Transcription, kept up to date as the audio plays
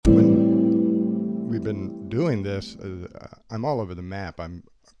we've been doing this, I'm all over the map. I'm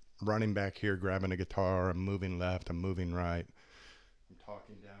running back here, grabbing a guitar. I'm moving left. I'm moving right. I'm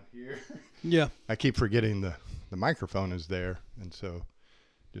talking down here. Yeah. I keep forgetting the microphone is there, and so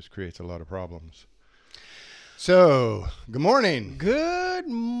just creates a lot of problems. So, good morning. Good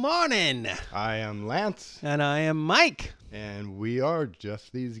morning. I am Lance, And I am Mike. and we are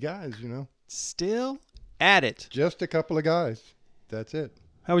just these guys, Still at it. Just a couple of guys. That's it.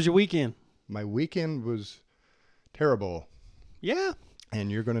 How was your weekend? My weekend was terrible, Yeah. and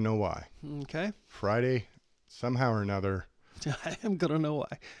you're going to know why. Okay. Friday, somehow or another, I am going to know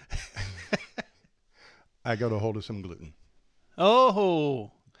why. I got a hold of some gluten.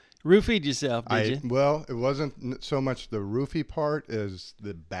 Oh, roofied yourself, did you? Well, it wasn't so much the roofie part as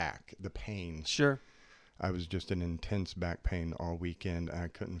the back, the pain. Sure. I was just in intense back pain all weekend. I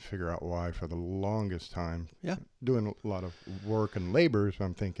couldn't figure out why for the longest time. Yeah. Doing a lot of work and labor, so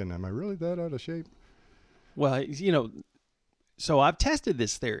I'm thinking, am I really that out of shape? Well, so I've tested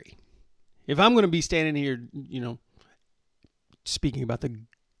this theory. If I'm going to be standing here, speaking about the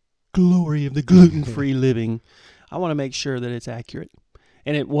glory of the gluten-free living, I want to make sure that it's accurate.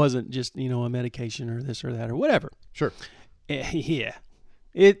 And it wasn't just, a medication or this or that or whatever. Sure. Yeah.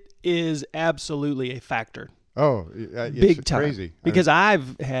 It is absolutely a factor. Oh, it's Big time. crazy. Because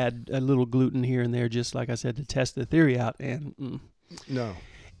I've had a little gluten here and there, just like I said, to test the theory out. And No.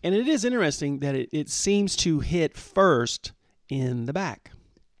 And it is interesting that it seems to hit first in the back.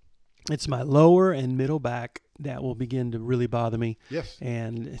 It's my lower and middle back that will begin to really bother me. Yes.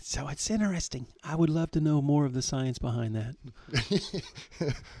 And so it's interesting. I would love to know more of the science behind that.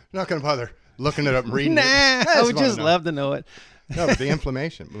 Not going to bother looking it up and reading Nah, it. I would just love to know it. No, but the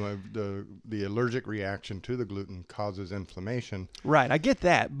inflammation, the allergic reaction to the gluten causes inflammation. Right, I get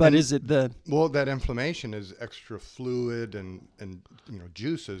that, but is it the... Well, that inflammation is extra fluid and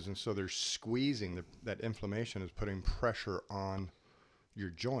juices, and so they're squeezing. That inflammation is putting pressure on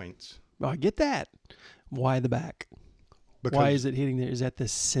your joints. Well, I get that. Why the back? Because, Why is it hitting there? Is that the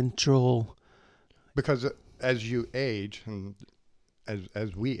central... Because as you age, and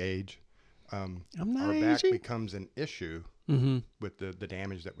as we age, I'm not our aging. back becomes an issue. Mm-hmm. With the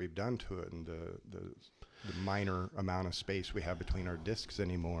damage that we've done to it and the minor amount of space we have between our discs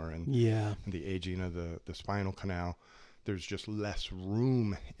anymore and the aging of the spinal canal, there's just less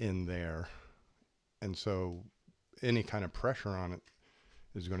room in there. And so any kind of pressure on it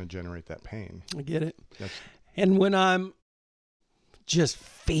is going to generate that pain. I get it. And when I'm just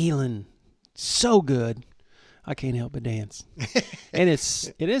feeling so good, I can't help but dance. And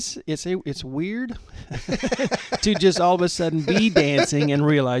it's weird to just all of a sudden be dancing and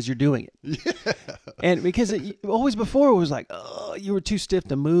realize you're doing it. Yeah. And because always before it was like, oh, you were too stiff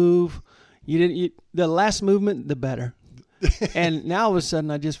to move. The less movement, the better. And now all of a sudden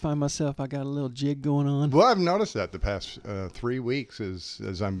I just find myself, I got a little jig going on. Well, I've noticed that the past 3 weeks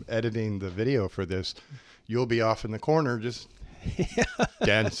as I'm editing the video for this, you'll be off in the corner just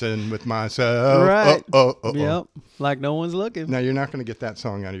dancing with myself. Right. Oh. Yep. Like no one's looking. Now, you're not going to get that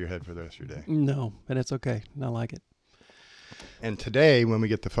song out of your head for the rest of your day. No, but it's okay. I like it. And today, when we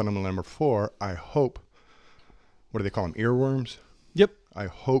get to fundamental number 4, I hope, what do they call them, earworms? Yep. I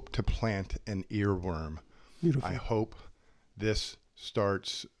hope to plant an earworm. Beautiful. I hope this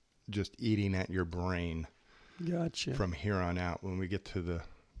starts just eating at your brain. Gotcha. From here on out. When we get to the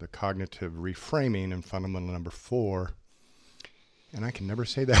cognitive reframing in fundamental number 4, and I can never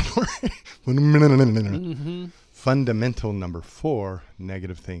say that word. Mm-hmm. Fundamental number 4,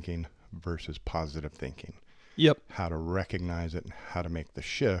 negative thinking versus positive thinking. Yep. How to recognize it and how to make the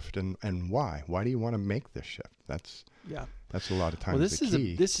shift and why. Why do you want to make this shift? That's a lot of times the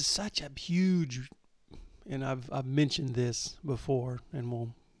key. This is such a huge, and I've mentioned this before, and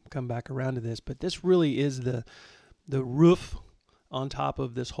we'll come back around to this, but this really is the roof on top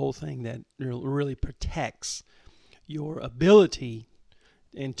of this whole thing that really protects your ability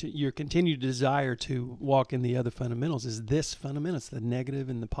and to your continued desire to walk in the other fundamentals is this fundamental. It's the negative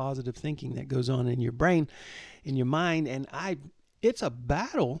and the positive thinking that goes on in your brain, in your mind. And it's a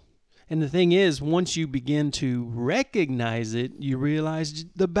battle. And the thing is, once you begin to recognize it, you realize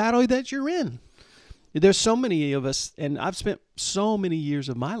the battle that you're in. There's so many of us, and I've spent so many years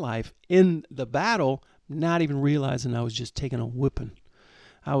of my life in the battle, not even realizing I was just taking a whipping.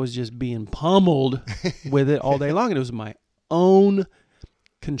 I was just being pummeled with it all day long. And it was my own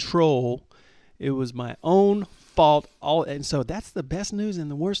control. It was my own fault. And so that's the best news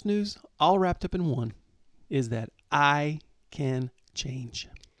and the worst news all wrapped up in one, is that I can change.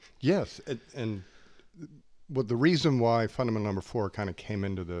 Yes. And the reason why fundamental number 4 kind of came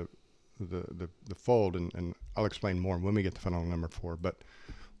into the fold, and I'll explain more when we get to fundamental number 4, but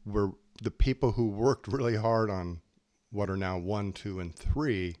we're the people who worked really hard on what are now 1, 2, and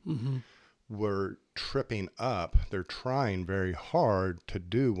 3 were tripping up. They're trying very hard to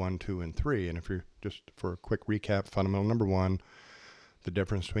do 1, 2, and 3. And if you're just for a quick recap, fundamental number 1, the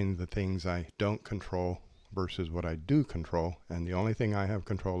difference between the things I don't control versus what I do control. And the only thing I have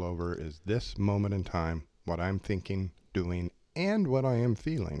control over is this moment in time, what I'm thinking, doing, and what I am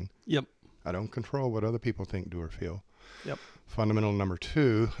feeling. Yep. I don't control what other people think, do, or feel. Yep. Fundamental number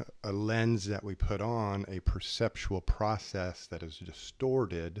 2, a lens that we put on, a perceptual process that is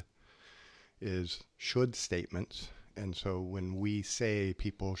distorted, is should statements. And so when we say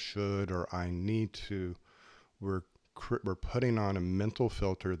people should or I need to, we're putting on a mental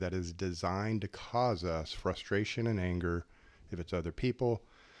filter that is designed to cause us frustration and anger if it's other people,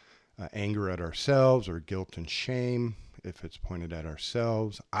 anger at ourselves, or guilt and shame if it's pointed at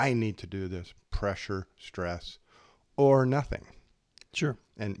ourselves. I need to do this, pressure, stress, or nothing. Sure.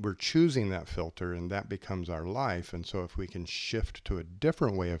 And we're choosing that filter, and that becomes our life. And so if we can shift to a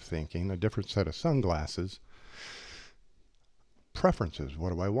different way of thinking, a different set of sunglasses, preferences,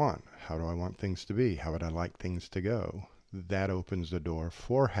 what do I want? How do I want things to be? How would I like things to go? That opens the door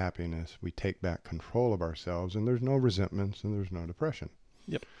for happiness. We take back control of ourselves, and there's no resentments and there's no depression.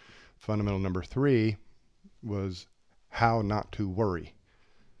 Yep. Fundamental number 3 was how not to worry.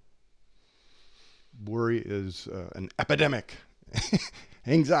 Worry is an epidemic.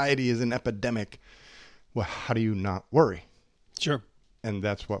 Anxiety is an epidemic. Well, how do you not worry? Sure. And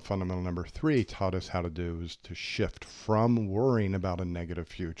that's what fundamental number 3 taught us how to do, is to shift from worrying about a negative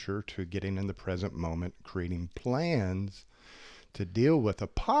future to getting in the present moment, creating plans to deal with a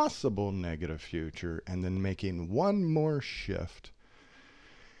possible negative future, and then making one more shift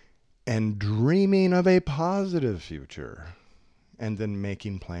and dreaming of a positive future, and then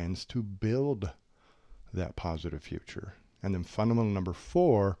making plans to build that positive future. And then fundamental number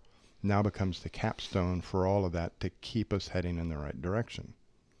 4 now becomes the capstone for all of that to keep us heading in the right direction.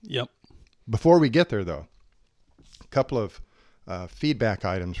 Yep. Before we get there, though, a couple of feedback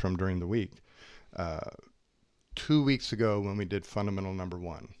items from during the week. 2 weeks ago when we did fundamental number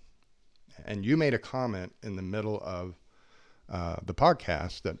 1, and you made a comment in the middle of the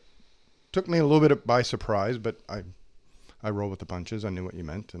podcast that took me a little bit by surprise, but I roll with the punches. I knew what you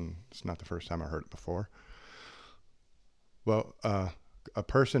meant, and it's not the first time I heard it before. Well, a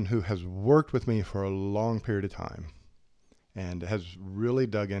person who has worked with me for a long period of time and has really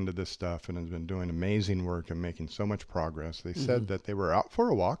dug into this stuff and has been doing amazing work and making so much progress. They said that they were out for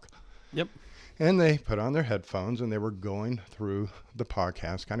a walk. Yep. And they put on their headphones and they were going through the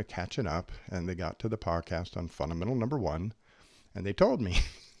podcast, kind of catching up. And they got to the podcast on fundamental number 1. And they told me,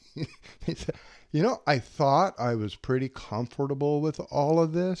 they said, I thought I was pretty comfortable with all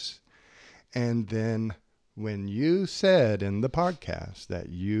of this. And then when you said in the podcast that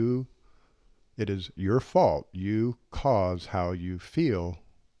it is your fault, you cause how you feel,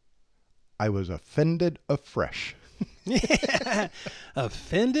 I was offended afresh. Yeah.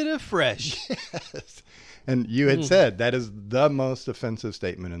 Offended afresh. Yes. And you had said that is the most offensive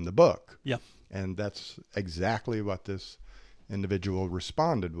statement in the book. Yeah. And that's exactly what this individual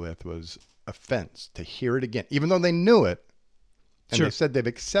responded with, was offense, to hear it again, even though they knew it. And Sure. They said they've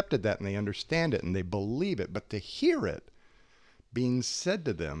accepted that and they understand it and they believe it. But to hear it being said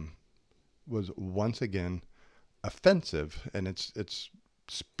to them was once again offensive. And it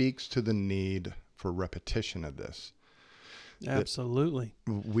speaks to the need for repetition of this. Absolutely.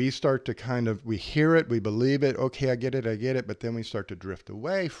 We start to we hear it, we believe it. Okay, I get it. But then we start to drift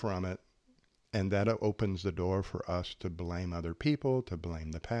away from it. And that opens the door for us to blame other people, to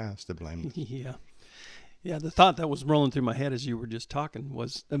blame the past, to blame. Yeah. Yeah, the thought that was rolling through my head as you were just talking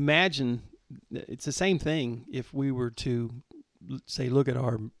was, imagine, it's the same thing if we were to, say, look at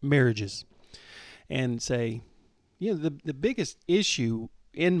our marriages and say, the biggest issue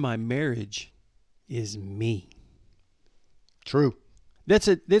in my marriage is me. True. This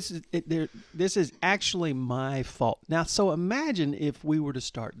is actually my fault. Now, so imagine if we were to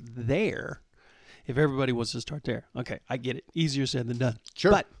start there, if everybody was to start there. Okay, I get it. Easier said than done. Sure.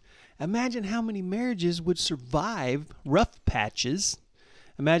 But imagine how many marriages would survive rough patches.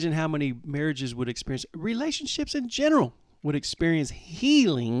 Imagine how many marriages would experience, relationships in general would experience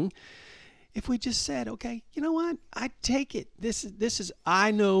healing if we just said, okay, you know what? I take it. This is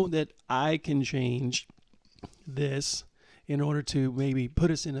I know that I can change this in order to maybe put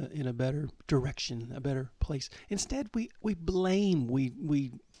us in a better direction, a better place. Instead, we blame.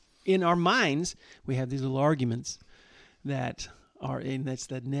 We in our minds, we have these little arguments that are, and that's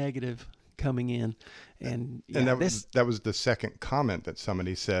the negative coming in. And that was the second comment that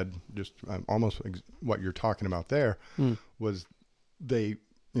somebody said, just almost what you're talking about there, was they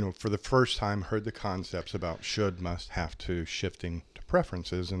for the first time heard the concepts about should, must, have to, shifting to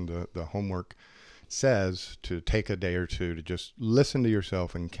preferences, and the homework says to take a day or two to just listen to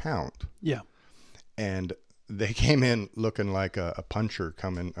yourself and count. Yeah. And they came in looking like a boxer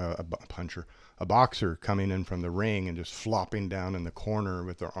coming in from the ring and just flopping down in the corner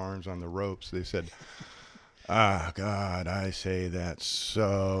with their arms on the ropes. They said, God, I say that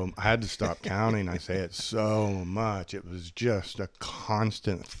so. I had to stop counting. I say it so much. It was just a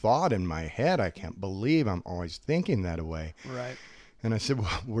constant thought in my head. I can't believe I'm always thinking that way. Right. And I said,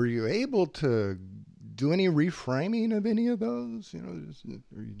 well, were you able to do any reframing of any of those?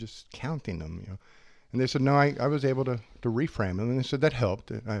 Or you just counting them? And they said, no, I was able to reframe them. And they said that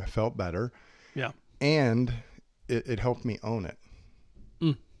helped. I felt better. Yeah. And it helped me own it.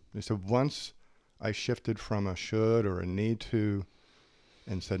 Mm. They said once I shifted from a should or a need to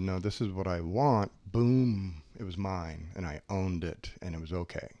and said, no, this is what I want, boom, it was mine. And I owned it, and it was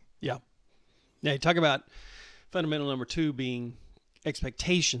okay. Yeah. Now, you talk about fundamental number 2 being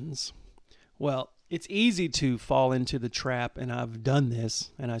expectations. Well, it's easy to fall into the trap, and I've done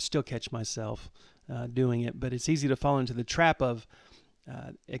this, and I still catch myself doing it, but it's easy to fall into the trap of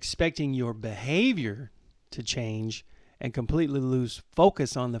expecting your behavior to change and completely lose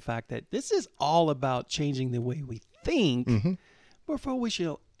focus on the fact that this is all about changing the way we think before we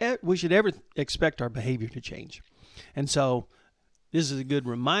should ever expect our behavior to change. And so this is a good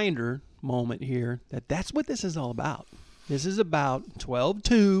reminder moment here that that's what this is all about. This is about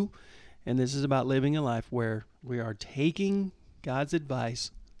 12:2, and this is about living a life where we are taking God's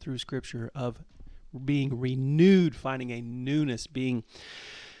advice through Scripture of being renewed, finding a newness, being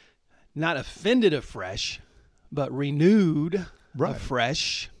not offended afresh, but renewed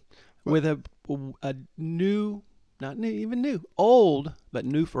afresh with a new, not new, even new, old, but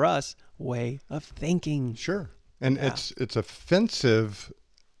new for us, way of thinking. Sure. And it's offensive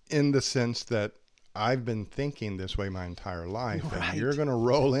in the sense that I've been thinking this way my entire life, and you're going to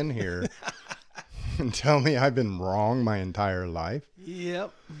roll in here and tell me I've been wrong my entire life.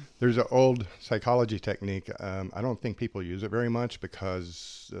 Yep. There's an old psychology technique. I don't think people use it very much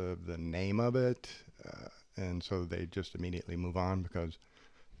because of the name of it. And so they just immediately move on because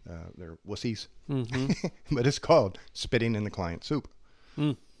they're wussies. Mm-hmm. But it's called spitting in the client soup.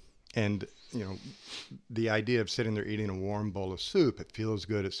 Mm. And, the idea of sitting there eating a warm bowl of soup, it feels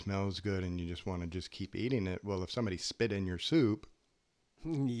good, it smells good, and you just want to just keep eating it. Well, if somebody spit in your soup,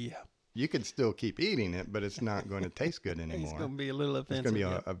 you can still keep eating it, but it's not going to taste good anymore. It's going to be a little offensive. It's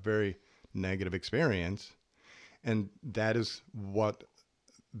going to be a very negative experience. And that is what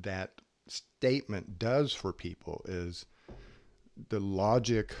that statement does for people is the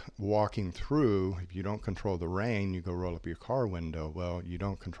logic walking through. If you don't control the rain, you go roll up your car window. Well, you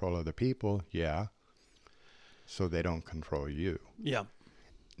don't control other people. Yeah. So they don't control you. Yeah.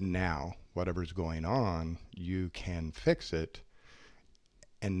 Now, whatever's going on, you can fix it.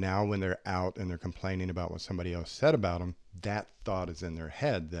 And now when they're out and they're complaining about what somebody else said about them, that thought is in their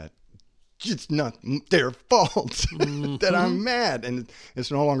head that it's not their fault that I'm mad. And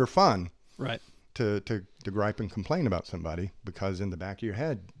it's no longer fun. Right. To gripe and complain about somebody, because in the back of your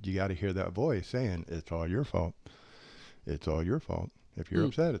head, you got to hear that voice saying, it's all your fault. It's all your fault. If you're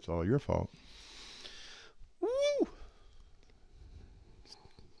upset, it's all your fault. Woo!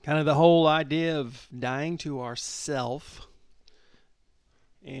 Kind of the whole idea of dying to ourself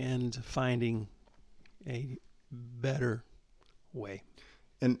and finding a better way.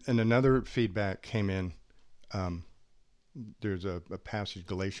 And another feedback came in. There's a passage,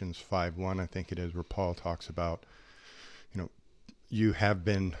 Galatians 5:1, I think it is, where Paul talks about, you have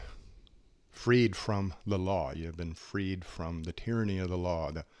been freed from the law. You have been freed from the tyranny of the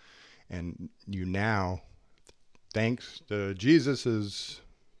law. And you now, thanks to Jesus's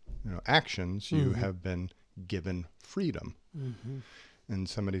actions, you have been given freedom. Mm-hmm. And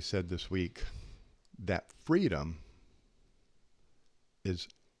somebody said this week that freedom is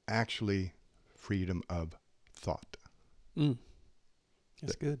actually freedom of thought.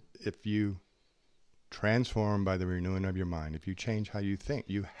 That's good. If you transform by the renewing of your mind, if you change how you think,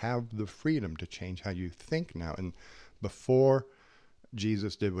 you have the freedom to change how you think now. And before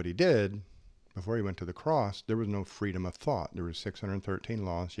Jesus did what he did, before he went to the cross, there was no freedom of thought. There was 613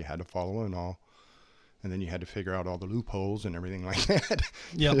 laws. You had to follow them all. And then you had to figure out all the loopholes and everything like that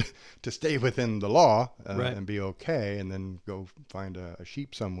to stay within the law and be okay, and then go find a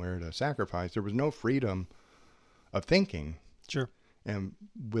sheep somewhere to sacrifice. There was no freedom of thinking. Sure. And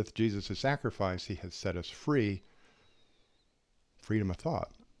with Jesus' sacrifice, he has set us free. Freedom of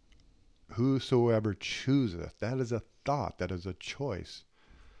thought. Whosoever chooseth, that is a thought, that is a choice.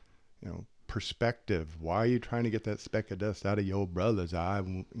 perspective. Why are you trying to get that speck of dust out of your brother's eye?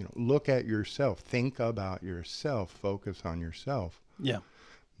 Look at yourself. Think about yourself. Focus on yourself. Yeah.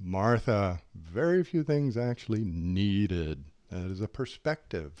 Martha, very few things actually needed. That is a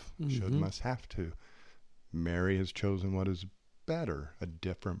perspective. Should, must, have to. Mary has chosen what is better, a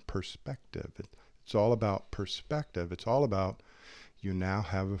different perspective. It's all about perspective. It's all about you now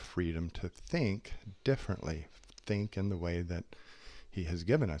have a freedom to think differently. Think in the way that he has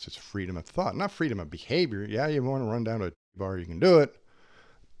given us. It's freedom of thought, not freedom of behavior. Yeah, you want to run down to a bar, you can do it.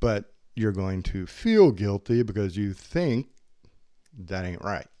 But you're going to feel guilty because you think that ain't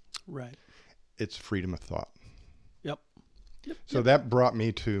right. Right. It's freedom of thought. Yep. So that brought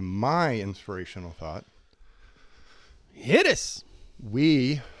me to my inspirational thought. Hit us.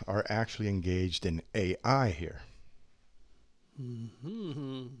 We are actually engaged in AI here.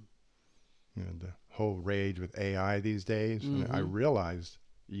 Mm-hmm. The whole rage with AI these days. Mm-hmm. And I realized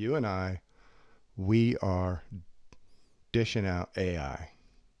you and I, we are dishing out AI.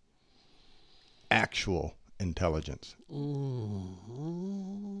 Actual intelligence.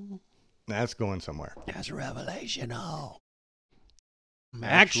 Mm-hmm. That's going somewhere. That's revelational.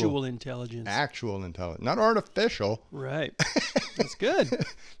 Actual intelligence. Actual intelligence. Not artificial. Right. That's good.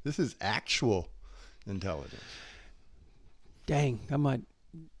 This is actual intelligence. Dang, I might.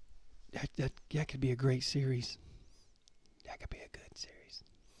 That could be a great series. That could be a good series.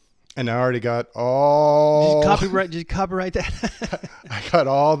 And I already got all... Just copyright that. I got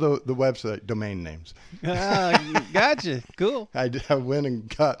all the website domain names. Gotcha. Cool. I went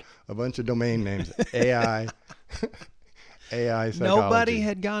and got a bunch of domain names. AI psychology. Nobody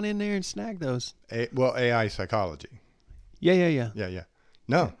had gone in there and snagged those. AI psychology. Yeah.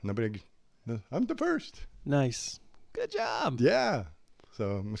 No, nobody. I'm the first. Nice. Good job. Yeah.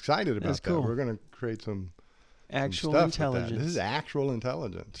 So I'm excited about that. Cool. We're going to create some actual stuff intelligence. This is actual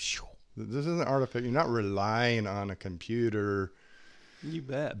intelligence. This isn't artificial. You're not relying on a computer. You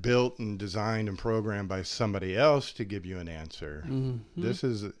bet. Built and designed and programmed by somebody else to give you an answer. Mm-hmm.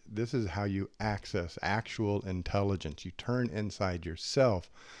 This is how you access actual intelligence. You turn inside yourself,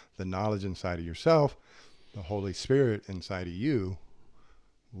 the knowledge inside of yourself, the Holy Spirit inside of you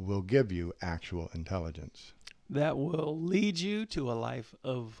will give you actual intelligence. That will lead you to a life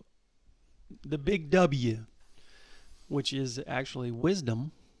of the big W, which is actually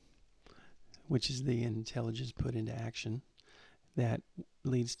wisdom, which is the intelligence put into action. That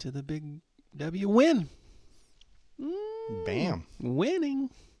leads to the big W, win. Bam. Winning.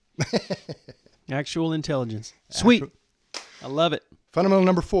 Actual intelligence. Sweet. I love it. Fundamental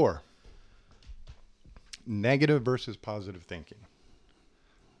number 4. Negative versus positive thinking.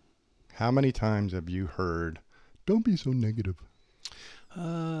 How many times have you heard, don't be so negative?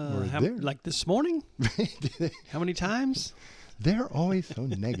 Like this morning? How many times? They're always so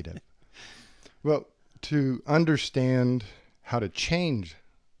negative. Well, to understand how to change,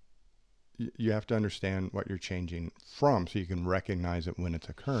 you have to understand what you're changing from so you can recognize it when it's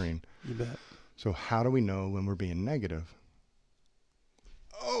occurring. You bet. So how do we know when we're being negative?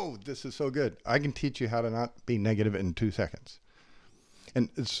 Oh, this is so good. I can teach you how to not be negative in 2 seconds. And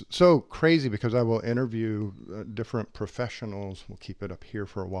it's so crazy because I will interview different professionals. We'll keep it up here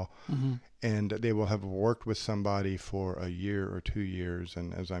for a while. Mm-hmm. And they will have worked with somebody for a year or 2 years.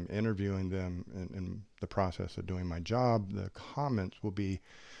 And as I'm interviewing them in the process of doing my job, the comments will be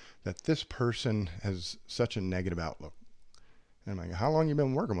that this person has such a negative outlook. And I'm like, how long you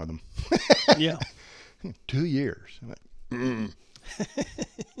been working with them? Yeah. 2 years. I'm like,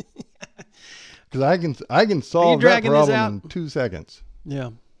 because I can solve that problem in 2 seconds.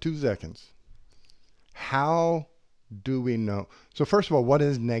 Yeah. 2 seconds. How do we know? So first of all, what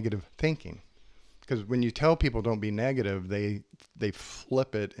is negative thinking? Because when you tell people don't be negative, they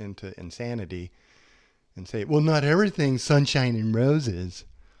flip it into insanity and say, well, not everything's sunshine and roses.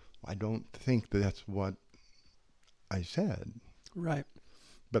 I don't think that's what I said. Right.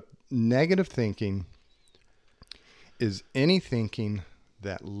 But negative thinking is any thinking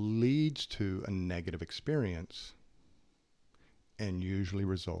that leads to a negative experience and usually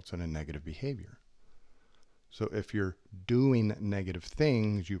results in a negative behavior. So if you're doing negative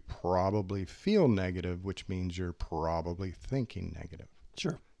things, you probably feel negative, which means you're probably thinking negative.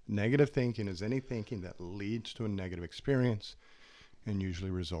 Sure. Negative thinking is any thinking that leads to a negative experience and usually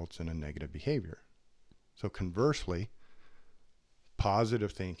results in a negative behavior. So conversely,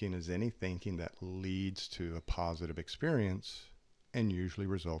 positive thinking is any thinking that leads to a positive experience and usually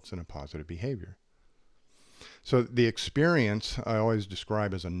results in a positive behavior. So the experience I always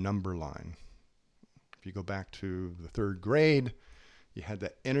describe as a number line. If you go back to the 3rd grade, you had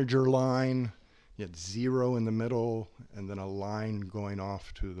that integer line, You had 0 in the middle, and then a line going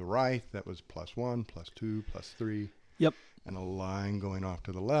off to the right that was +1, +2, +3. Yep. And a line going off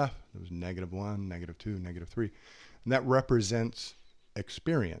to the left that was -1, -2, -3. And that represents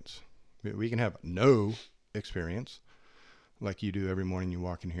experience. We can have no experience, like you do every morning. You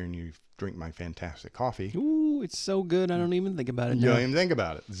walk in here and you drink my fantastic coffee. Ooh, it's so good. I don't even think about it. You don't even think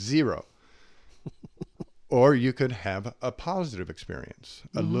about it. 0. Or you could have a positive experience.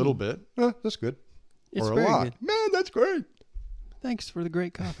 A little bit. That's good. It's or a very lot. good. Man, that's great. Thanks for the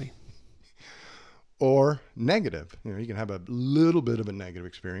great coffee. Or negative. You can have a little bit of a negative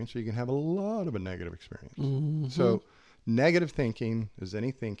experience, or you can have a lot of a negative experience. Mm-hmm. So negative thinking is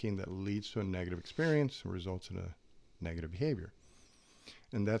any thinking that leads to a negative experience and results in a negative behavior.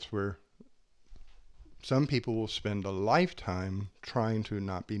 And that's where some people will spend a lifetime trying to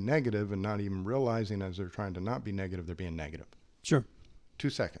not be negative and not even realizing as they're trying to not be negative, they're being negative. Sure. 2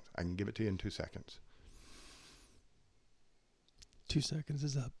 seconds. I can give it to you in 2 seconds. 2 seconds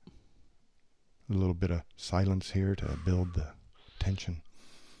is up. A little bit of silence here to build the tension,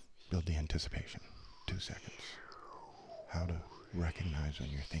 build the anticipation. 2 seconds. How to recognize when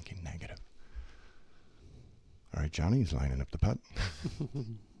you're thinking negative. All right, Johnny's lining up the putt.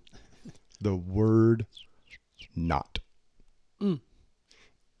 The word not.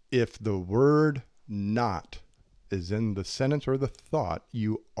 If the word not is in the sentence or the thought,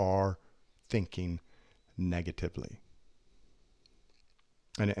 you are thinking negatively.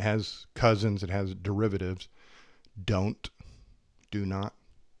 And it has cousins, it has derivatives. Don't, do not,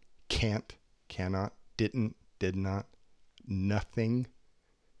 can't, cannot, didn't, did not, nothing,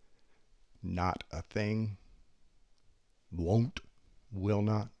 not a thing, won't, will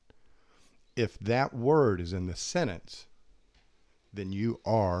not. If that word is in the sentence, then you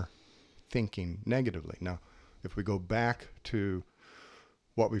are thinking negatively. Now, if we go back to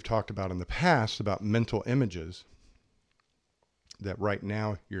what we've talked about in the past about mental images, that right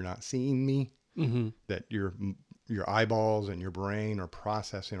now you're not seeing me, that your eyeballs and your brain are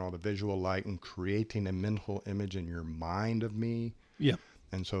processing all the visual light and creating a mental image in your mind of me. Yeah.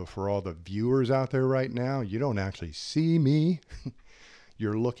 And so for all the viewers out there right now, you don't actually see me.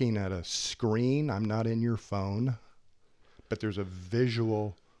 You're looking at a screen. I'm not in your phone, but there's a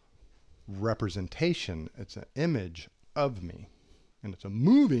visual representation. It's an image of me, and it's a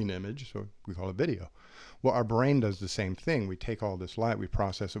moving image, so we call it video. Well, our brain does the same thing. We take all this light, we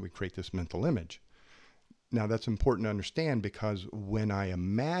process it, we create this mental image. Now, that's important to understand because when I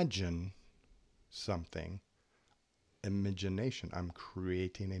imagine something, imagination, I'm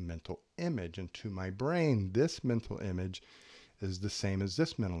creating a mental image. And to my brain, this mental image is the same as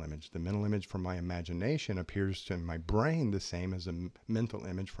this mental image. The mental image from my imagination appears to my brain the same as a mental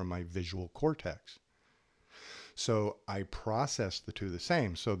image from my visual cortex. So I process the two the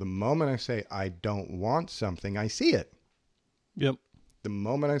same. So the moment I say I don't want something, I see it. Yep. The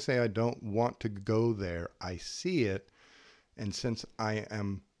moment I say I don't want to go there, I see it. And since I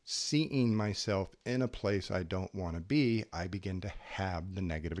am seeing myself in a place I don't want to be, I begin to have the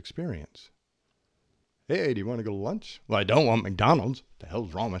negative experience. Hey, do you want to go to lunch? Well, I don't want McDonald's. The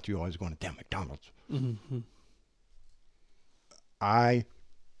hell's wrong with you always going to damn McDonald's? Mm-hmm. I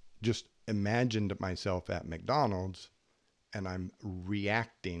just imagined myself at McDonald's and I'm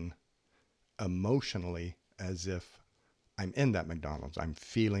reacting emotionally as if I'm in that McDonald's. I'm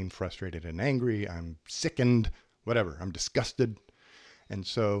feeling frustrated and angry. I'm sickened, whatever. I'm disgusted. And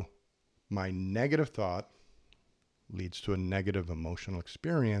so my negative thought leads to a negative emotional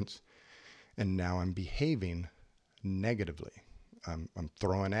experience. And now I'm behaving negatively. I'm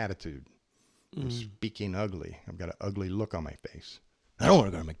throwing attitude. I'm speaking ugly. I've got an ugly look on my face. I don't want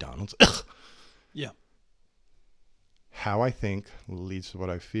to go to McDonald's. Yeah. How I think leads to what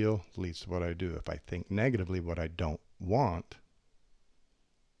I feel, leads to what I do. If I think negatively what I don't want,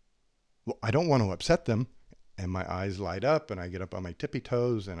 well, I don't want to upset them. And my eyes light up and I get up on my tippy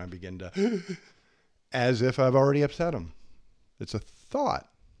toes and I begin to, as if I've already upset them. It's a thought.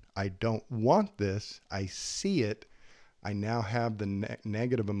 I don't want this. I see it. I now have the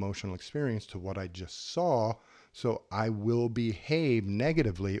negative emotional experience to what I just saw. So I will behave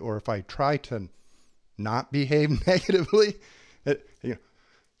negatively. Or if I try to not behave negatively,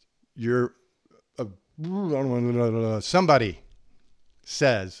 somebody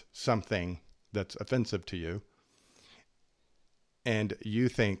says something that's offensive to you. And you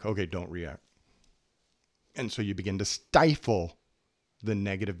think, okay, don't react. And so you begin to stifle the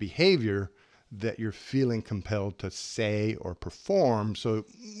negative behavior that you're feeling compelled to say or perform. So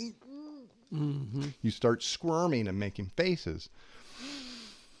you start squirming and making faces.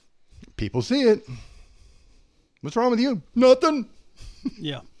 People see it. What's wrong with you? Nothing.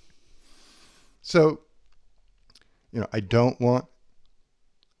 Yeah. So, I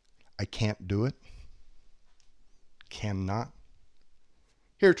can't do it. Cannot.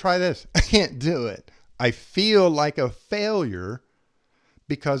 Here, try this. I can't do it. I feel like a failure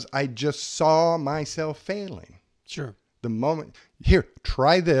because I just saw myself failing. Sure. The moment, here,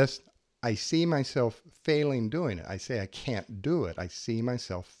 try this. I see myself failing doing it. I say I can't do it. I see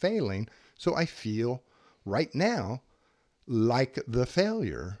myself failing. So I feel right now like the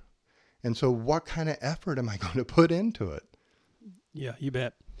failure. And so what kind of effort am I going to put into it? Yeah, you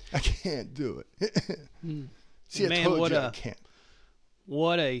bet. I can't do it. See, Man, I told you I can't.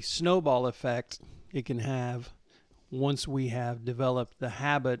 What a snowball effect it can have once we have developed the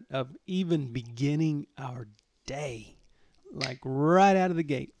habit of even beginning our day. Like right out of the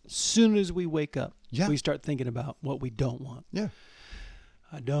gate, as soon as we wake up, we start thinking about what we don't want. Yeah.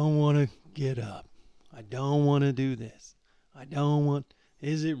 I don't want to get up. I don't want to do this.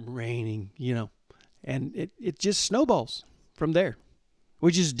 Is it raining? And it just snowballs from there.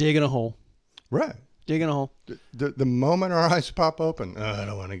 We're just digging a hole. Right. Digging a hole. The moment our eyes pop open, I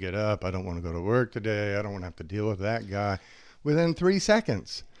don't want to get up. I don't want to go to work today. I don't want to have to deal with that guy. Within 3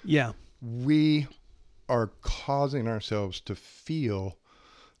 seconds, we are causing ourselves to feel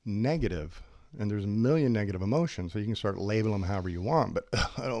negative. And there's a million negative emotions. So you can start labeling them however you want. But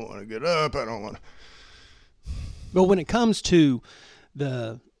I don't want to get up. I don't want to. But when it comes to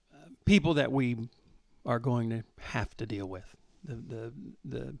the people that we are going to have to deal with,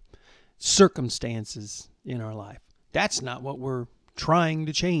 the circumstances in our life, that's not what we're trying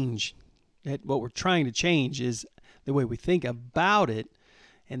to change. What we're trying to change is the way we think about it,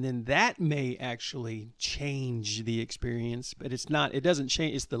 and then that may actually change the experience, but it doesn't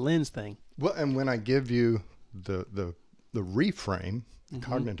change. It's the lens thing. Well, and when I give you the reframe,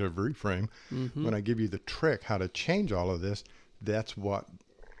 cognitive reframe, when I give you the trick how to change all of this, that's what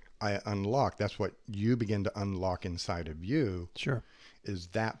I unlock. That's what you begin to unlock inside of you. Sure. Is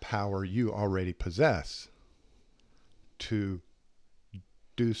that power you already possess to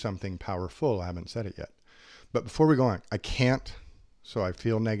do something powerful. I haven't said it yet. But before we go on, I can't, so I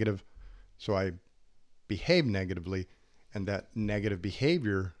feel negative, so I behave negatively, and that negative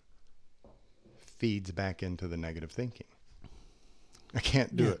behavior feeds back into the negative thinking. I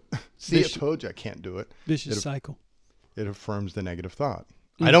can't do it. See, I told you I can't do it. Vicious cycle. It affirms the negative thought.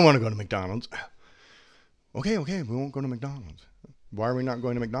 I don't want to go to McDonald's. Okay, we won't go to McDonald's. Why are we not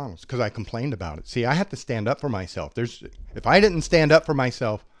going to McDonald's? Because I complained about it. See, I have to stand up for myself. If I didn't stand up for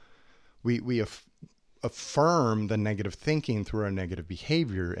myself, we affirm the negative thinking through our negative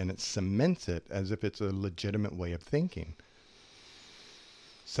behavior, and it cements it as if it's a legitimate way of thinking.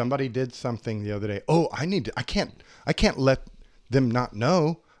 Somebody did something the other day. Oh, I can't let them not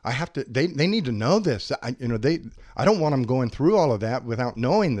know. I have to. They need to know this. I don't want them going through all of that without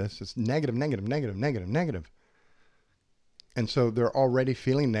knowing this. It's negative. And so they're already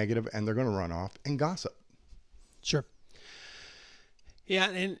feeling negative, and they're going to run off and gossip. Sure. Yeah,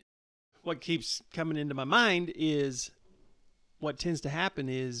 and what keeps coming into my mind is what tends to happen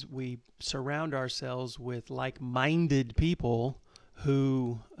is we surround ourselves with like-minded people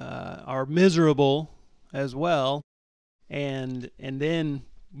who are miserable as well, and then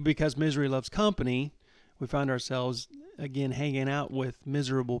because misery loves company, we find ourselves again hanging out with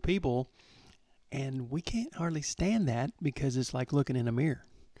miserable people. And we can't hardly stand that because it's like looking in a mirror.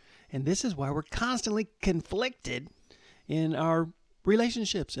 And this is why we're constantly conflicted in our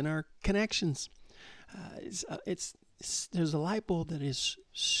relationships, in our connections. There's a light bulb that is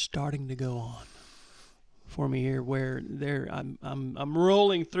starting to go on for me here, where I'm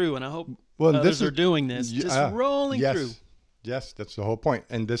rolling through, and I hope others are doing this. Just rolling through. Yes, that's the whole point.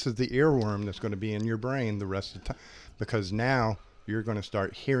 And this is the earworm that's going to be in your brain the rest of the time, because now you're going to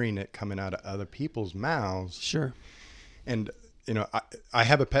start hearing it coming out of other people's mouths. Sure. And, I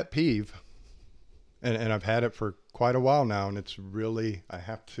have a pet peeve, and I've had it for quite a while now, and it's really, I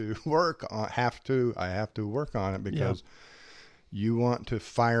have to work on it because you want to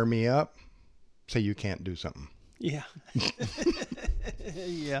fire me up, say you can't do something. Yeah.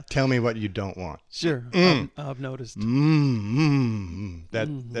 Yeah. Tell me what you don't want. Sure. I've noticed.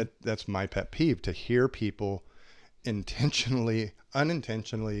 That's my pet peeve, to hear people intentionally,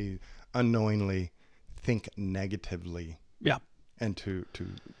 unintentionally, unknowingly think negatively. Yeah. And to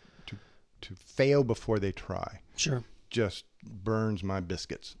fail before they try. Sure. Just burns my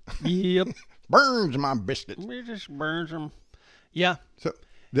biscuits. Yep. Burns my biscuits. It just burns them. Yeah. So,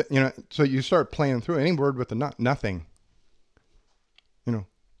 so you start playing through any word with a nothing.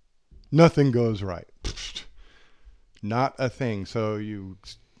 Nothing goes right. Not a thing. So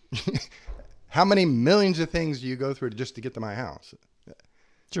how many millions of things do you go through just to get to my house?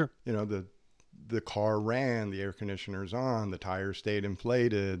 Sure. The the car ran, the air conditioner's on, the tires stayed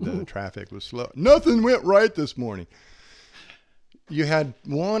inflated, the traffic was slow. Nothing went right this morning. You had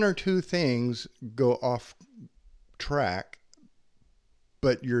one or two things go off track,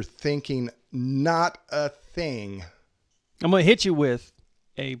 but you're thinking not a thing. I'm going to hit you with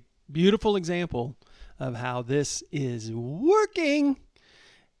a beautiful example of how this is working.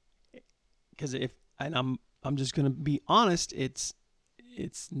 Because I'm just going to be honest, it's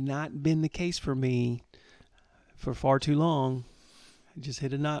not been the case for me for far too long. I just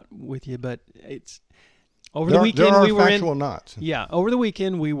hit a knot with you, but it's over the weekend we were in factual knots. Yeah, over the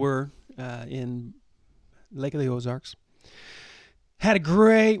weekend we were in Lake of the Ozarks. Had a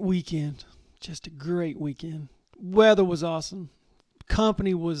great weekend, just a great weekend. Weather was awesome.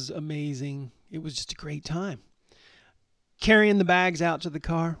 Company was amazing. It was just a great time. Carrying the bags out to the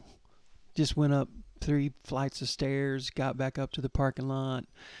car, just went up 3 flights of stairs, got back up to the parking lot,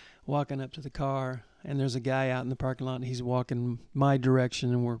 walking up to the car, and there's a guy out in the parking lot, and he's walking my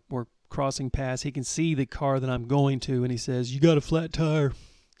direction, and we're crossing paths. He can see the car that I'm going to, and he says, "You got a flat tire."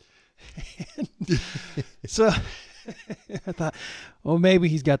 So I thought, well, maybe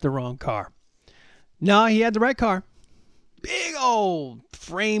he's got the wrong car. No, he had the right car. Big old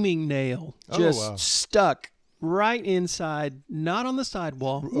framing nail just stuck right inside, not on the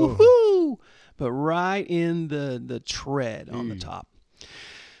sidewall, woohoo, but right in the tread on the top.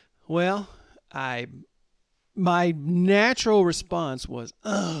 Well, my natural response was,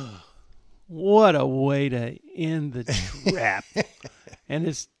 "Ugh, what a way to end the trip."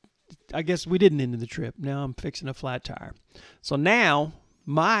 And I guess we didn't end the trip. Now I'm fixing a flat tire. So now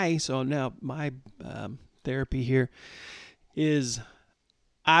my therapy here is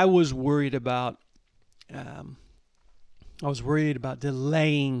I was worried about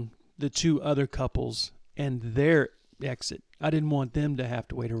delaying the 2 other couples and their exit. I didn't want them to have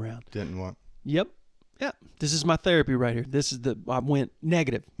to wait around. Didn't want. Yep. This is my therapy right here. I went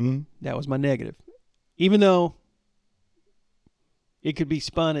negative. Mm-hmm. That was my negative. Even though it could be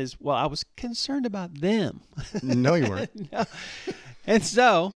spun as, well, I was concerned about them. No, you weren't. No. And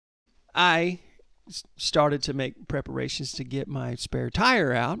so I started to make preparations to get my spare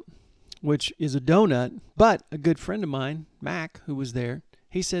tire out, which is a donut. But a good friend of mine, Mac, who was there,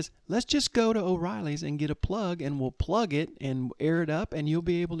 he says, "Let's just go to O'Reilly's and get a plug, and we'll plug it and air it up, and you'll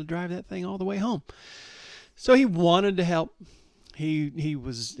be able to drive that thing all the way home." So he wanted to help.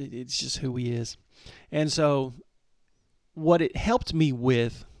 It's just who he is. And so what it helped me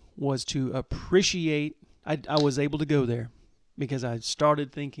with was to appreciate, I was able to go there because I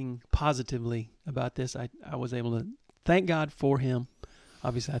started thinking positively about this. I was able to thank God for him.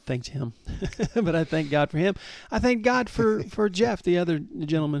 Obviously, I thanked him, but I thank God for him. I thank God for Jeff, the other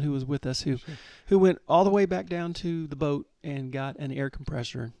gentleman who was with us, who went all the way back down to the boat and got an air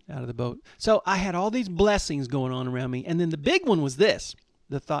compressor out of the boat. So I had all these blessings going on around me. And then the big one was this.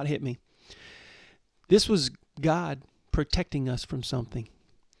 The thought hit me. This was God protecting us from something.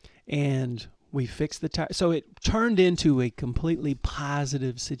 And we fixed the tire. So it turned into a completely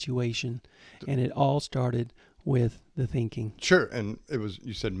positive situation. And it all started with the thinking. Sure. And it was,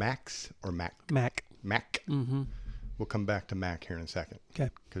 you said Max or Mac? Mac. Mm-hmm. We'll come back to Mac here in a second.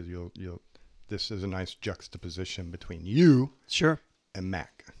 Okay. Because this is a nice juxtaposition between you and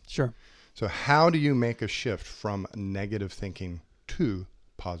Mac. Sure. So how do you make a shift from negative thinking to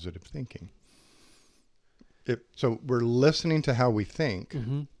positive thinking? So we're listening to how we think,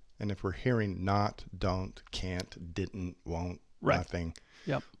 mm-hmm. and if we're hearing not, don't, can't, didn't, won't, nothing,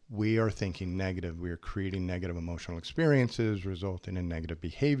 yep. we are thinking negative. We are creating negative emotional experiences, resulting in negative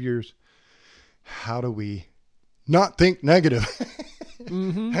behaviors. How do we not think negative?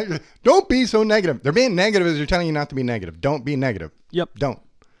 Mm-hmm. Don't be so negative. They're being negative as they're telling you not to be negative. Don't be negative. Yep. Don't.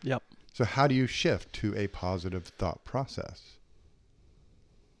 Yep. So how do you shift to a positive thought process?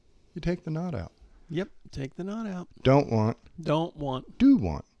 You take the not out. Yep. Take the not out. Don't want. Don't want. Do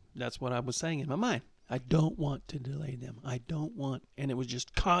want. That's what I was saying in my mind. I don't want to delay them. I don't want. And it was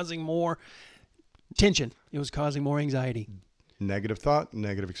just causing more tension. It was causing more anxiety. Negative thought,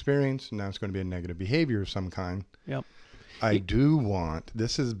 negative experience. Now it's going to be a negative behavior of some kind. Yep. I do want,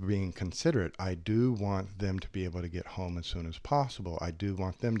 this is being considerate, I do want them to be able to get home as soon as possible. I do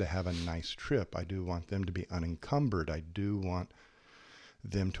want them to have a nice trip. I do want them to be unencumbered. I do want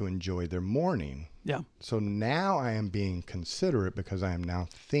them to enjoy their morning. Yeah. So now I am being considerate because I am now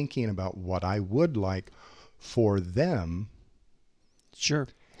thinking about what I would like for them. Sure.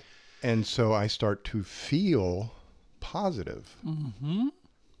 And so I start to feel positive. Mm-hmm.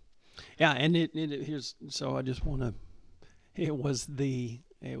 Yeah, and here's, so I just want to, it was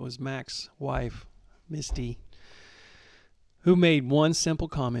Mac's wife, Misty, who made one simple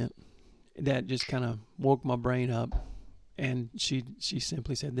comment. that just kind of woke my brain up. And she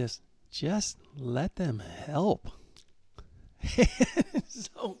simply said this: just let them help.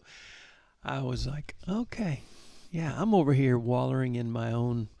 So I was like, okay, yeah, I'm over here wallowing in my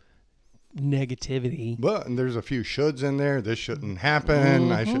own negativity. Well, and there's a few shoulds in there. This shouldn't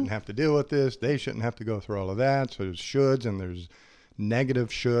happen. I shouldn't have to deal with this. They shouldn't have to go through all of that. So there's shoulds and there's negative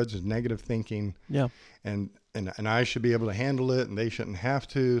shoulds, there's negative thinking. Yeah. And I should be able to handle it and they shouldn't have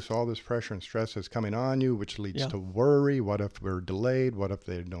to. So all this pressure and stress is coming on you, which leads to worry. What if we're delayed? What if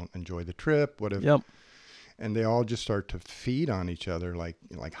they don't enjoy the trip? What if, and they all just start to feed on each other like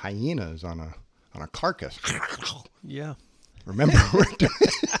hyenas on a carcass. Yeah. Remember,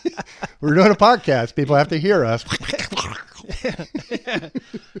 we're doing a podcast. People have to hear us.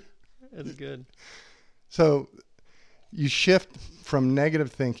 That's good. So you shift from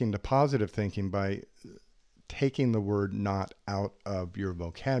negative thinking to positive thinking by taking the word not out of your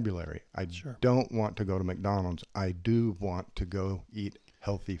vocabulary. I don't want to go to McDonald's. I do want to go eat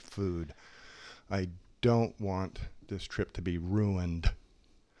healthy food. I don't want this trip to be ruined.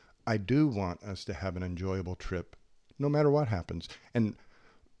 I do want us to have an enjoyable trip no matter what happens. And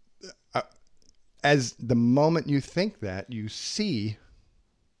as the moment you think that, you see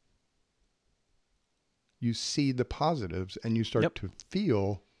the positives and you start to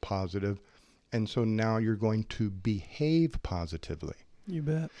feel positive. And so now you're going to behave positively. You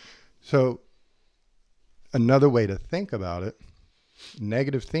bet. So another way to think about it,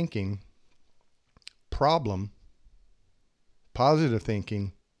 negative thinking, problem, positive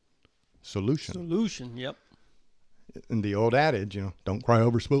thinking, solution. Solution, yep. And the old adage, don't cry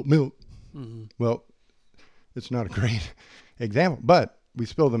over spilt milk. Mm-hmm. Well, it's not a great example, but we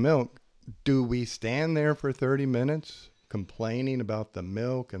spill the milk. Do we stand there for 30 minutes complaining about the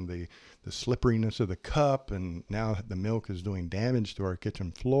milk and the slipperiness of the cup, and now the milk is doing damage to our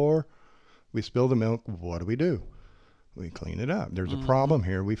kitchen floor? We spill the milk. What do? We clean it up. There's a problem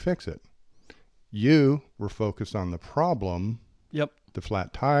here. We fix it. You were focused on the problem. Yep. The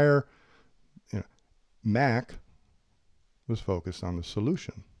flat tire. Mac was focused on the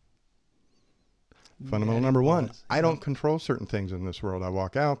solution. Fundamental number one, I don't control certain things in this world. I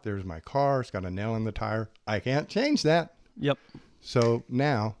walk out, there's my car, it's got a nail in the tire. I can't change that. Yep. So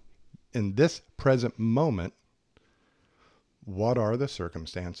now, in this present moment, what are the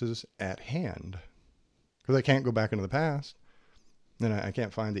circumstances at hand? Because I can't go back into the past. And I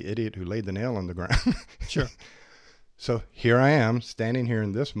can't find the idiot who laid the nail on the ground. Sure. So here I am, standing here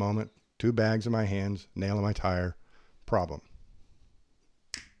in this moment, 2 bags in my hands, nail in my tire, problem.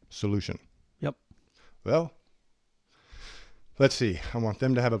 Solution. Yep. Well, let's see. I want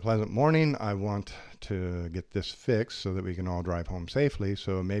them to have a pleasant morning. I want to get this fixed so that we can all drive home safely.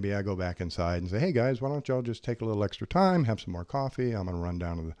 So maybe I go back inside and say, hey guys, why don't y'all just take a little extra time, have some more coffee. I'm going to run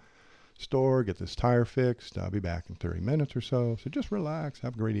down to the store, get this tire fixed. I'll be back in 30 minutes or so. So just relax.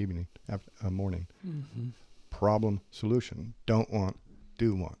 Have a great evening, have a morning. Mm-hmm. Problem, solution. Don't want,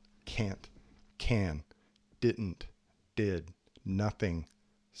 do want, can't, can, didn't, did, nothing,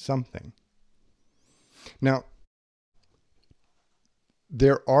 something. Now,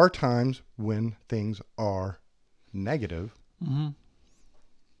 there are times when things are negative. Mm-hmm.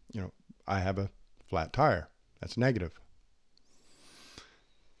 I have a flat tire. That's negative.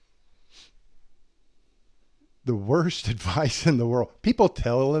 The worst advice in the world. People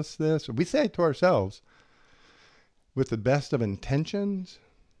tell us this. We say it to ourselves with the best of intentions,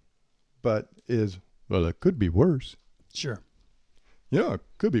 but it could be worse. Sure. It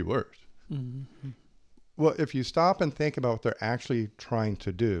could be worse. Mm-hmm. Well, if you stop and think about what they're actually trying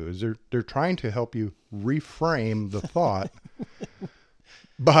to do, is they're trying to help you reframe the thought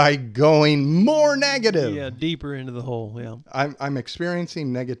by going more negative. Yeah, deeper into the hole. Yeah. I'm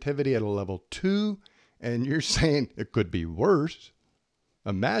experiencing negativity at a level 2, and you're saying it could be worse.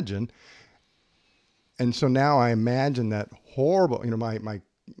 Imagine. And so now I imagine that horrible,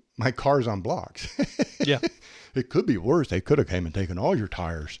 my car's on blocks. Yeah. It could be worse. They could have came and taken all your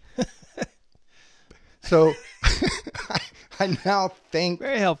tires. So I now think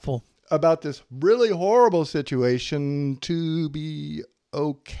very helpful about this really horrible situation to be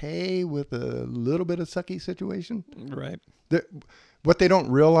okay with a little bit of sucky situation. Right. What they don't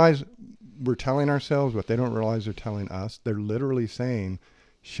realize we're telling ourselves, what they don't realize they're telling us, they're literally saying,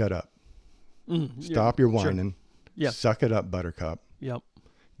 shut up. Stop your whining. Sure. Yeah. Suck it up, buttercup. Yep.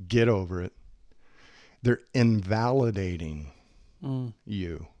 Get over it. They're invalidating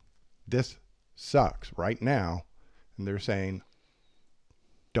you. This sucks right now. And they're saying,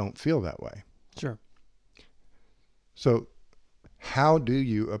 don't feel that way. Sure. So how do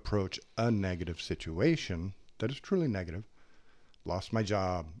you approach a negative situation that is truly negative? lost my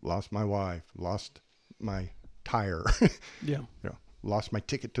job, lost my wife, lost my tire, Yeah. Lost my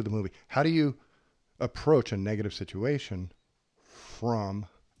ticket to the movie. How do you approach a negative situation from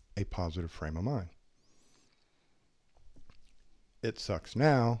a positive frame of mind? It sucks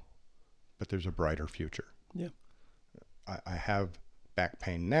now, but there's a brighter future. Yeah. I have back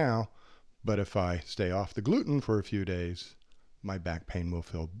pain now, but if I stay off the gluten for a few days, my back pain will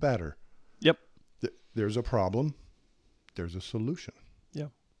feel better. Yep. There's a problem. There's a solution. Yeah.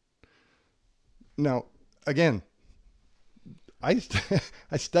 Now, again, I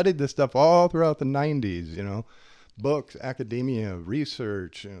studied this stuff all throughout the 90s, books, academia,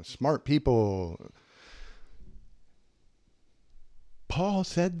 research, smart people. Paul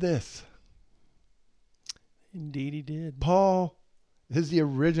said this. Indeed he did. Paul is the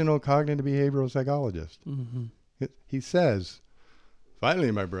original cognitive behavioral psychologist. Mm-hmm. He says, finally,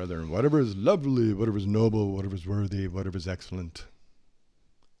 my brethren, whatever is lovely, whatever is noble, whatever is worthy, whatever is excellent,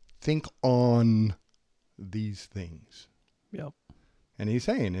 think on these things. Yep. And he's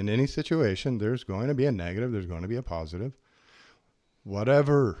saying in any situation, there's going to be a negative, there's going to be a positive.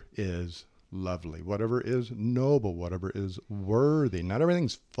 Whatever is lovely, whatever is noble, whatever is worthy. Not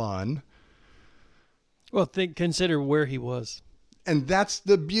everything's fun. Well, consider where he was. And that's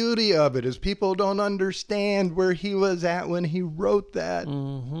the beauty of it, is people don't understand where he was at when he wrote that.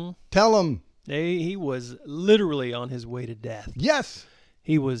 Mm-hmm. Tell them. He was literally on his way to death. Yes.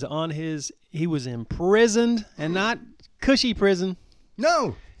 He was imprisoned, and not cushy prison.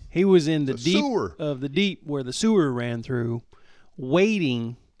 No. He was in the deep sewer of the deep where the sewer ran through,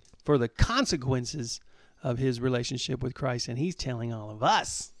 waiting for the consequences of his relationship with Christ. And he's telling all of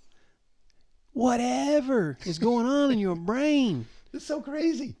us, whatever is going on in your brain, it's so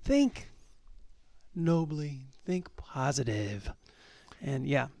crazy. think nobly, think positive. And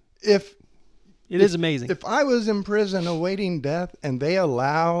yeah, it is amazing. If I was in prison awaiting death and they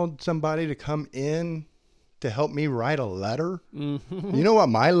allowed somebody to come in to help me write a letter, Mm-hmm. you know what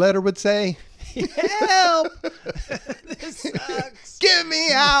my letter would say? Help! This sucks. Get me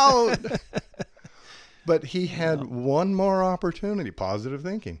out! But he had one more opportunity, positive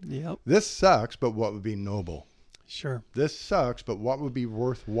thinking. Yep. This sucks, but what would be noble? Sure. This sucks, but what would be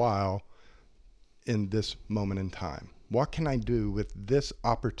worthwhile in this moment in time? What can I do with this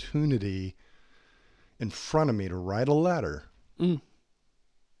opportunity in front of me to write a letter? Mm.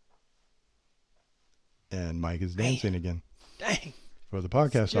 And Mike is dancing again. Dang. For the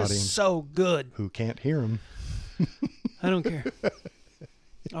podcast Just audience so good. who can't hear him. I don't care.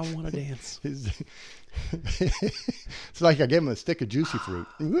 I want to dance. It's like I gave him a stick of juicy fruit.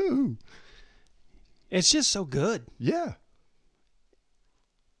 Woo. It's just so good. Yeah.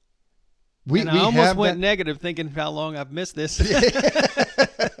 I almost went negative thinking how long I've missed this.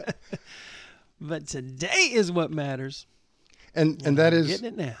 But today is what matters. And that is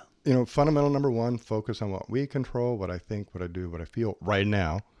getting it now. Fundamental number one, focus on what we control, what I think, what I do, what I feel right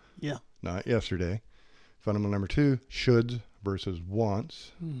now. Yeah. Not yesterday. Fundamental number two, shoulds versus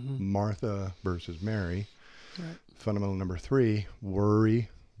wants. Mm-hmm. Martha versus Mary. Right. Fundamental number three, worry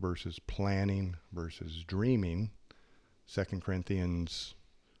versus planning versus dreaming. 2 Corinthians,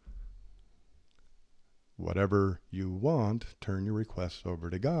 whatever you want, turn your requests over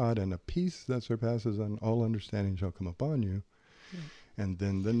to God, and a peace that surpasses all understanding shall come upon you. Yeah. And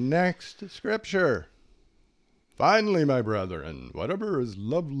then the next scripture. Finally, my brethren, whatever is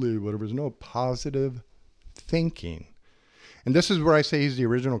lovely, whatever is positive thinking. And this is where I say he's the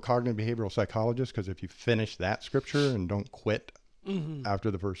original cognitive behavioral psychologist, because if you finish that scripture and don't quit after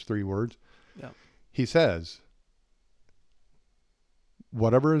the first three words, he says,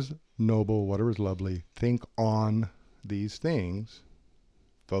 whatever is noble, whatever is lovely, think on these things.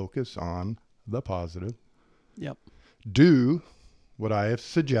 Focus on the positive. Yep. Do what I have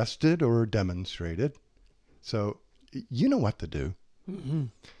suggested or demonstrated. So you know what to do. Mm-hmm.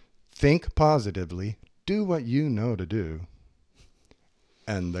 Think positively. Do what you know to do.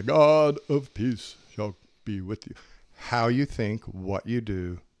 And the God of peace shall be with you. How you think what you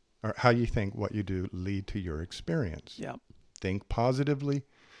do, or how you think what you do lead to your experience. Yep. Think positively.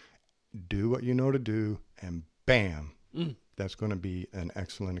 Do what you know to do. And bam, that's going to be an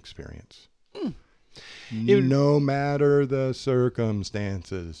excellent experience. No matter the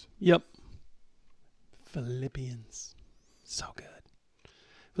circumstances. Yep. Philippians. So good.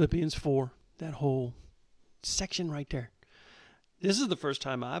 Philippians 4. That whole section right there. This is the first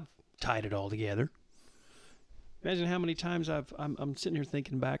time I've tied it all together. Imagine how many times I'm sitting here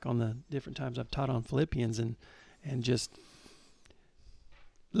thinking back on the different times I've taught on Philippians and just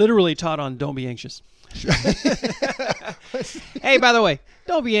literally taught on don't be anxious. Hey, by the way,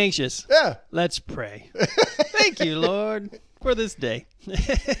 don't be anxious. Yeah. Let's pray. Thank you, Lord, for this day.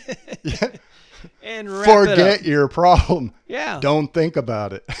 Yeah. And wrap Forget it up. your problem. Yeah. Don't think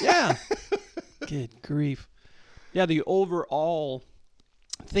about it. Yeah. Good grief. Yeah, the overall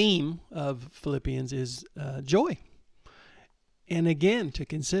theme of Philippians is joy. And again, to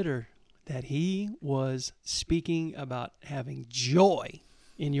consider that he was speaking about having joy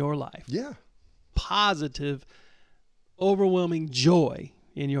in your life. Yeah. Positive, overwhelming joy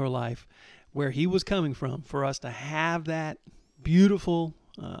in your life, where he was coming from, for us to have that beautiful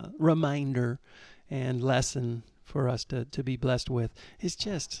reminder and lesson for us to be blessed with. It's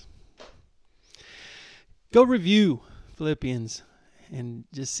just, go review Philippians and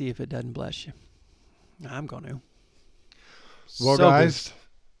just see if it doesn't bless you. I'm going to. Well, So guys, good.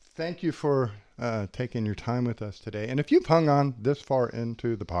 thank you for taking your time with us today. And if you've hung on this far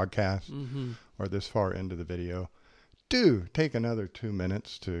into the podcast or this far into the video, do take another 2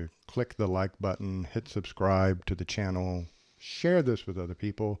 minutes to click the like button, hit subscribe to the channel, share this with other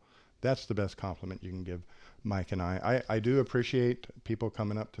people. That's the best compliment you can give Mike and I. I do appreciate people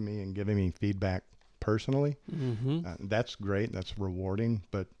coming up to me and giving me feedback personally. That's great. That's rewarding.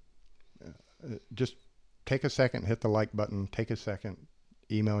 But just take a second, hit the like button, take a second,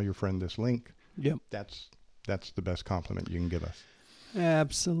 email your friend this link. Yep. That's the best compliment you can give us.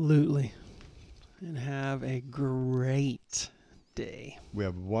 Absolutely. And have a great day. We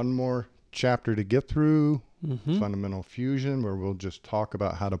have one more chapter to get through, Fundamental Fusion, where we'll just talk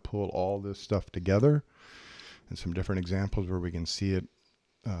about how to pull all this stuff together and some different examples where we can see it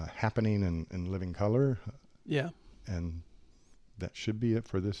happening in living color. Yeah. And that should be it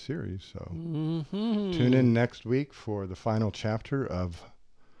for this series. So tune in next week for the final chapter of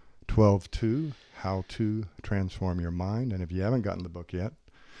 12:2, How to Transform Your Mind. And if you haven't gotten the book yet,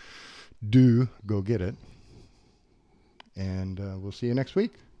 do go get it. And we'll see you next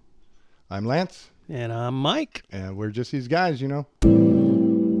week. I'm Lance. And I'm Mike. And we're just these guys, you know.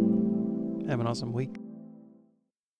 Have an awesome week.